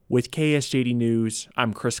With KSJD News,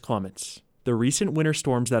 I'm Chris Clements. The recent winter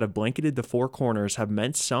storms that have blanketed the Four Corners have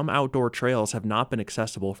meant some outdoor trails have not been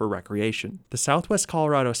accessible for recreation. The Southwest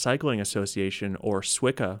Colorado Cycling Association, or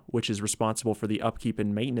SWCA, which is responsible for the upkeep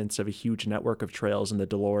and maintenance of a huge network of trails in the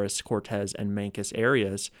Dolores, Cortez, and Mancos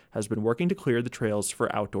areas, has been working to clear the trails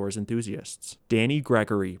for outdoors enthusiasts. Danny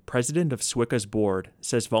Gregory, president of SWCA's board,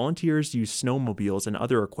 says volunteers use snowmobiles and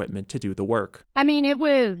other equipment to do the work. It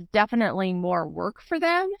was definitely more work for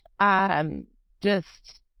them.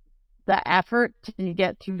 Just the effort to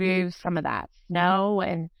get through some of that snow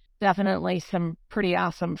and definitely some pretty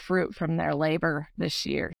awesome fruit from their labor this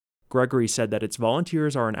year. Gregory said that its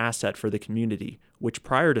volunteers are an asset for the community, which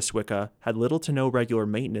prior to SWCA had little to no regular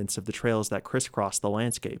maintenance of the trails that crisscross the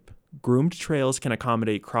landscape. Groomed trails can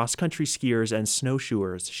accommodate cross-country skiers and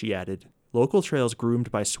snowshoers, she added. Local trails groomed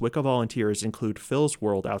by SWCA volunteers include Phil's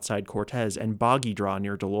World outside Cortez and Boggy Draw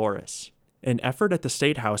near Dolores. An effort at the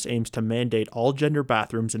State House aims to mandate all gender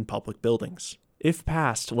bathrooms in public buildings. If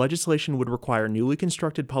passed, legislation would require newly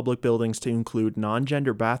constructed public buildings to include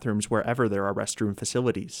non-gender bathrooms wherever there are restroom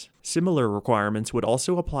facilities. Similar requirements would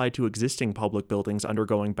also apply to existing public buildings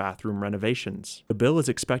undergoing bathroom renovations. The bill is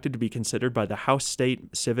expected to be considered by the House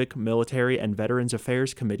State, Civic, Military, and Veterans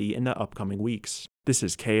Affairs Committee in the upcoming weeks. This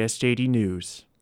is KSJD News.